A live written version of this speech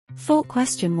Fault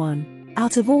question 1.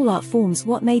 Out of all art forms,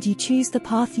 what made you choose the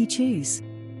path you choose?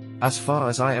 As far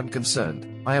as I am concerned,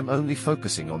 I am only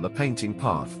focusing on the painting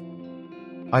path.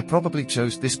 I probably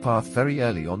chose this path very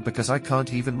early on because I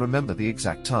can't even remember the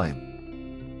exact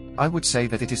time. I would say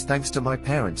that it is thanks to my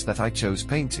parents that I chose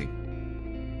painting.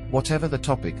 Whatever the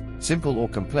topic, simple or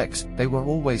complex, they were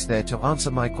always there to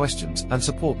answer my questions and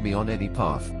support me on any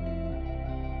path.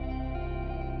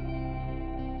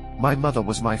 My mother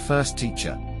was my first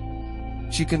teacher.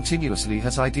 She continuously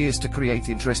has ideas to create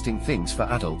interesting things for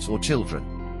adults or children.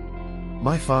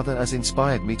 My father has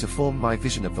inspired me to form my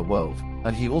vision of the world,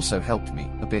 and he also helped me,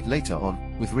 a bit later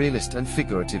on, with realist and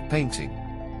figurative painting.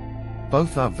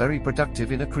 Both are very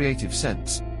productive in a creative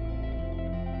sense.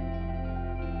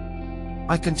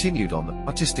 I continued on the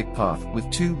artistic path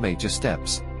with two major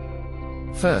steps.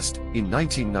 First, in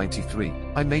 1993,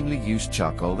 I mainly used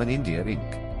charcoal and India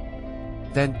ink.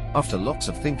 Then, after lots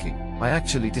of thinking, I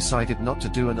actually decided not to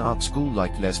do an art school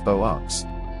like Les Beaux-Arts.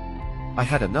 I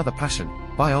had another passion,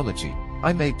 biology.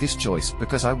 I made this choice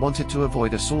because I wanted to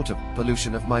avoid a sort of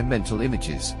pollution of my mental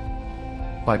images.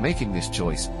 By making this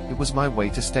choice, it was my way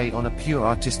to stay on a pure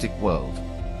artistic world.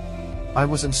 I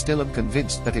was and still am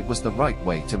convinced that it was the right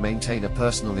way to maintain a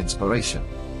personal inspiration.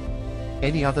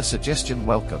 Any other suggestion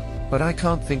welcome, but I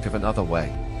can't think of another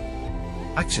way.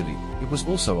 Actually, it was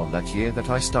also on that year that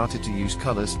I started to use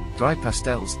colors, dry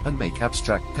pastels, and make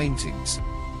abstract paintings.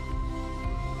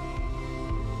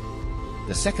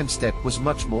 The second step was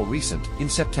much more recent, in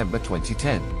September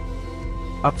 2010.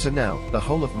 Up to now, the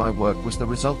whole of my work was the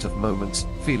result of moments,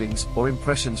 feelings, or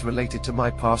impressions related to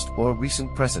my past or a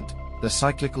recent present, the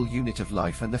cyclical unit of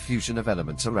life and the fusion of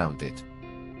elements around it.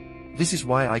 This is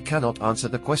why I cannot answer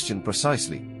the question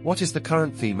precisely, what is the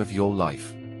current theme of your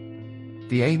life?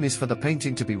 The aim is for the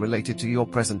painting to be related to your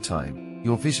present time,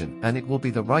 your vision, and it will be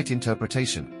the right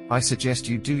interpretation. I suggest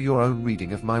you do your own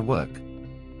reading of my work.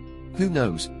 Who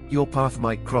knows, your path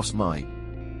might cross mine.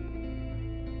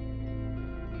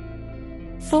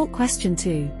 Fault question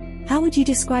 2. How would you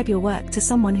describe your work to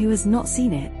someone who has not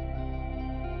seen it?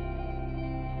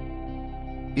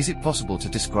 Is it possible to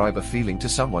describe a feeling to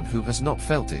someone who has not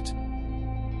felt it?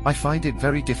 I find it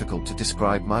very difficult to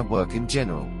describe my work in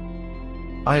general.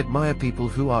 I admire people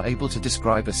who are able to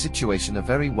describe a situation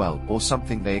very well or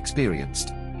something they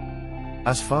experienced.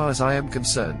 As far as I am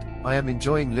concerned, I am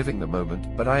enjoying living the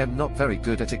moment, but I am not very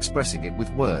good at expressing it with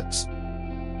words.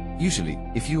 Usually,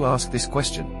 if you ask this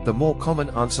question, the more common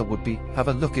answer would be, have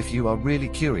a look if you are really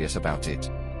curious about it.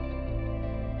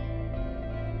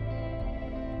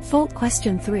 Fault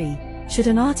question 3. Should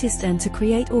an artist earn to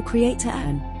create or create to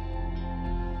earn?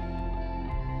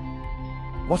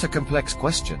 What a complex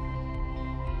question.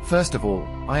 First of all,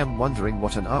 I am wondering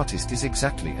what an artist is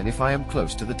exactly and if I am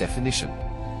close to the definition.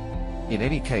 In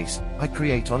any case, I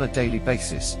create on a daily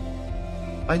basis.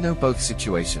 I know both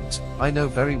situations. I know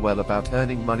very well about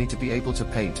earning money to be able to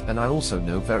paint, and I also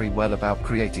know very well about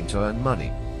creating to earn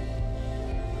money.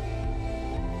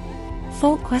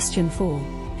 Fault question 4.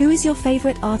 Who is your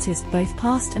favorite artist, both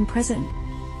past and present?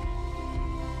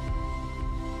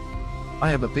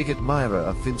 I am a big admirer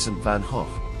of Vincent van Gogh.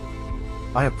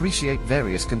 I appreciate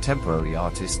various contemporary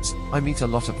artists. I meet a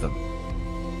lot of them.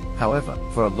 However,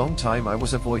 for a long time I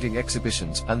was avoiding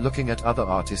exhibitions and looking at other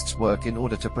artists' work in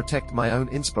order to protect my own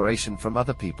inspiration from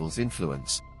other people's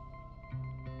influence.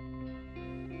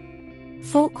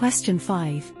 Fault question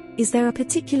 5. Is there a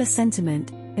particular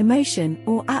sentiment, emotion,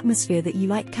 or atmosphere that you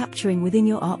like capturing within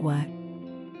your artwork?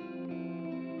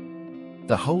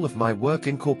 The whole of my work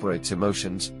incorporates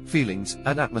emotions, feelings,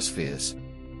 and atmospheres.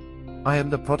 I am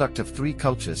the product of 3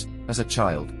 cultures. As a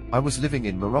child, I was living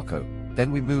in Morocco,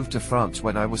 then we moved to France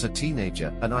when I was a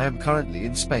teenager, and I am currently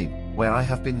in Spain, where I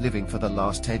have been living for the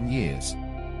last 10 years.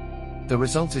 The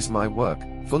result is my work,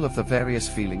 full of the various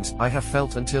feelings I have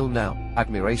felt until now: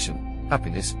 admiration,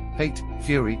 happiness, hate,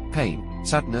 fury, pain,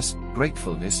 sadness,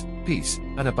 gratefulness, peace,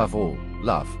 and above all,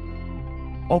 love.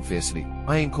 Obviously,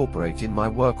 I incorporate in my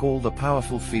work all the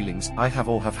powerful feelings I have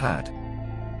or have had.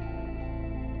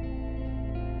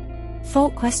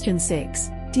 Fault question 6.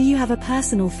 Do you have a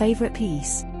personal favorite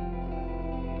piece?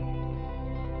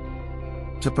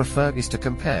 To prefer is to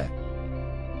compare.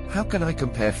 How can I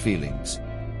compare feelings?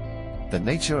 The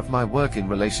nature of my work in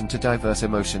relation to diverse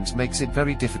emotions makes it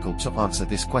very difficult to answer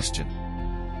this question.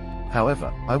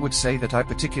 However, I would say that I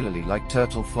particularly like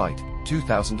Turtle Flight,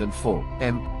 2004,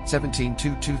 M.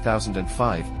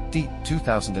 17-2005, D.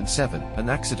 2007, An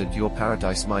Accident Your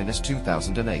Paradise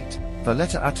 -2008,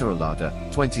 Valletta Atterolada,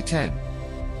 2010.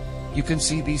 You can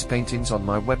see these paintings on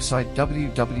my website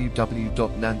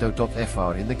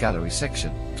www.nando.fr in the gallery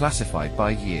section, classified by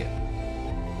year.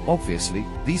 Obviously,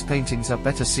 these paintings are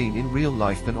better seen in real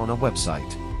life than on a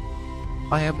website.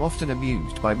 I am often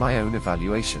amused by my own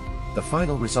evaluation. The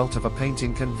final result of a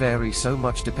painting can vary so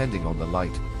much depending on the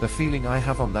light, the feeling I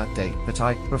have on that day, that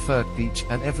I preferred each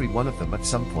and every one of them at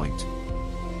some point.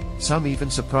 Some even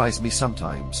surprise me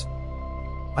sometimes.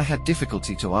 I had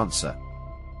difficulty to answer.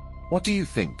 What do you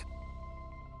think?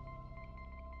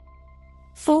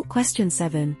 For question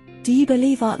 7, do you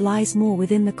believe art lies more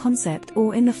within the concept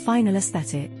or in the final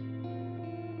aesthetic?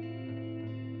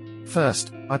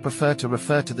 First, I prefer to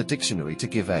refer to the dictionary to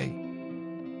give a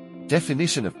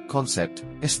definition of concept,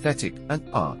 aesthetic, and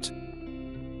art.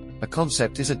 A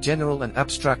concept is a general and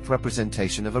abstract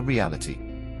representation of a reality.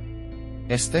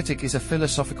 Aesthetic is a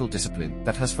philosophical discipline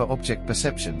that has for object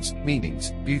perceptions,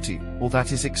 meanings, beauty, or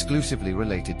that is exclusively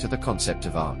related to the concept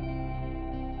of art.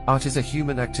 Art is a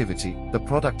human activity, the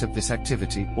product of this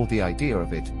activity, or the idea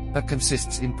of it, that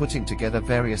consists in putting together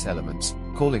various elements,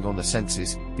 calling on the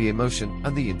senses, the emotion,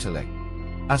 and the intellect.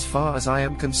 As far as I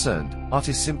am concerned, art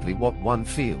is simply what one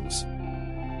feels.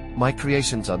 My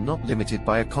creations are not limited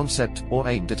by a concept or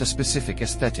aimed at a specific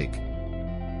aesthetic.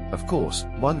 Of course,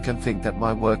 one can think that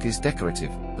my work is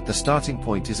decorative, but the starting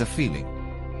point is a feeling.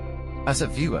 As a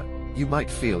viewer, you might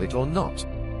feel it or not.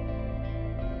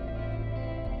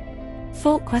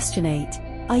 For question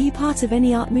 8, are you part of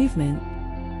any art movement?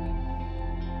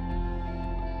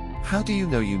 How do you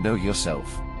know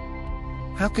yourself?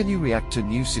 How can you react to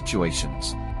new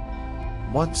situations?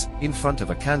 Once, in front of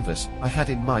a canvas, I had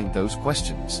in mind those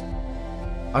questions.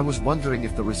 I was wondering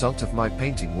if the result of my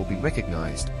painting will be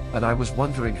recognized, and I was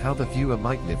wondering how the viewer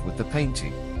might live with the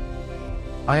painting.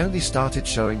 I only started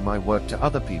showing my work to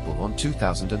other people on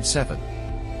 2007.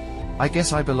 I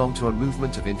guess I belong to a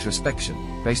movement of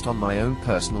introspection, based on my own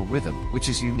personal rhythm, which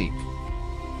is unique.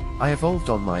 I evolved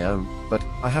on my own, but,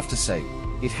 I have to say,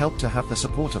 it helped to have the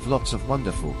support of lots of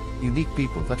wonderful, unique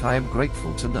people that I am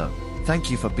grateful to know. Thank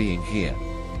you for being here.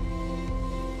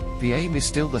 The aim is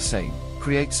still the same,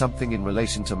 create something in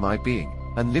relation to my being,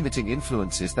 and limiting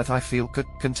influences that I feel could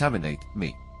contaminate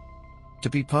me. To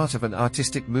be part of an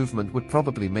artistic movement would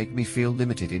probably make me feel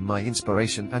limited in my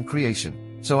inspiration and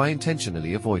creation, so I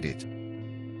intentionally avoid it.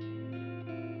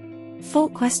 For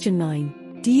question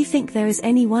 9, do you think there is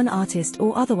any one artist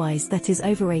or otherwise that is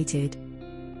overrated?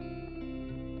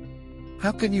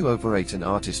 How can you overrate an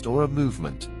artist or a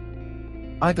movement?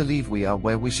 I believe we are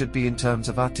where we should be in terms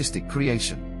of artistic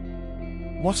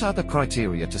creation. What are the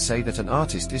criteria to say that an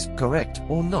artist is correct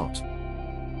or not?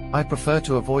 I prefer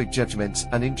to avoid judgments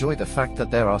and enjoy the fact that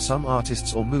there are some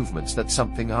artists or movements that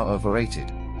something are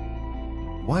overrated.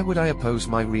 Why would I oppose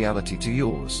my reality to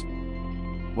yours?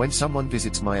 When someone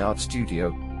visits my art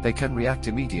studio, they can react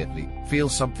immediately, feel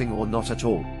something or not at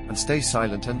all, and stay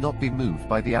silent and not be moved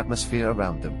by the atmosphere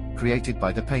around them, created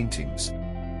by the paintings.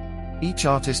 Each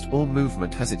artist or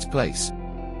movement has its place.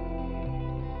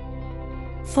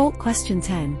 For question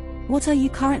 10, what are you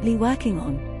currently working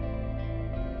on?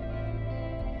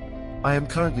 I am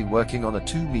currently working on a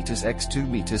 2 meters x 2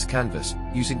 meters canvas,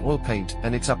 using oil paint,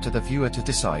 and it's up to the viewer to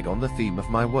decide on the theme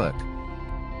of my work.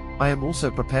 I am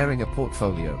also preparing a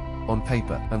portfolio, on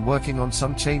paper, and working on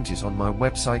some changes on my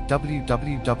website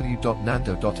www.nando.fr,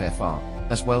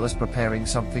 as well as preparing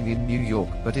something in New York,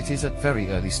 but it is at very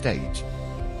early stage.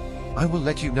 I will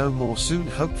let you know more soon,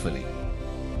 hopefully.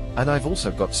 And I've also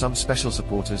got some special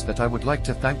supporters that I would like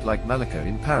to thank, like Malika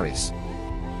in Paris.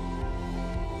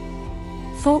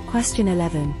 For question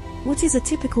 11, what is a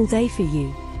typical day for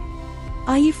you?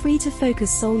 Are you free to focus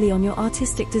solely on your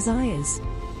artistic desires?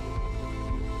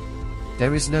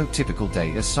 There is no typical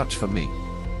day as such for me.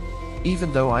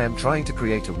 Even though I am trying to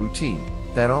create a routine,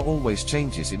 there are always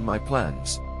changes in my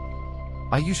plans.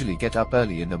 I usually get up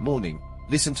early in the morning,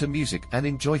 listen to music and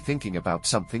enjoy thinking about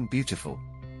something beautiful.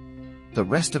 The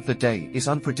rest of the day is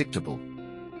unpredictable.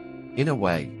 In a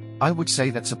way, I would say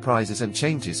that surprises and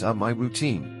changes are my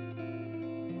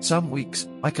routine. Some weeks,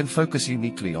 I can focus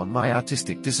uniquely on my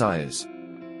artistic desires.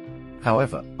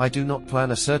 However, I do not plan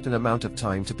a certain amount of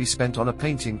time to be spent on a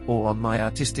painting or on my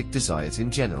artistic desires in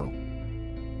general.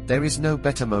 There is no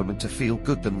better moment to feel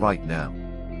good than right now.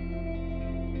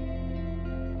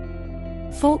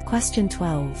 For question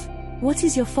 12, what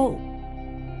is your fault?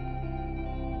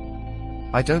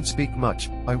 I don't speak much,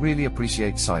 I really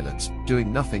appreciate silence,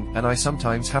 doing nothing, and I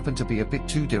sometimes happen to be a bit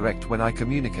too direct when I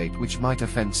communicate, which might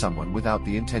offend someone without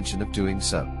the intention of doing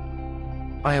so.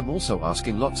 I am also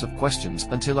asking lots of questions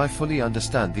until I fully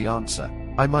understand the answer.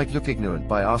 I might look ignorant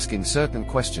by asking certain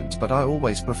questions, but I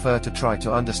always prefer to try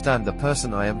to understand the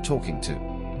person I am talking to.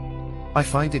 I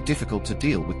find it difficult to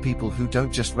deal with people who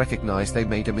don't just recognize they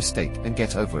made a mistake and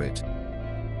get over it.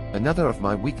 Another of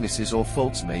my weaknesses or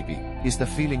faults maybe, is the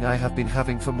feeling I have been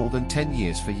having for more than 10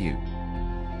 years for you.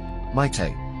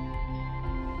 Maite.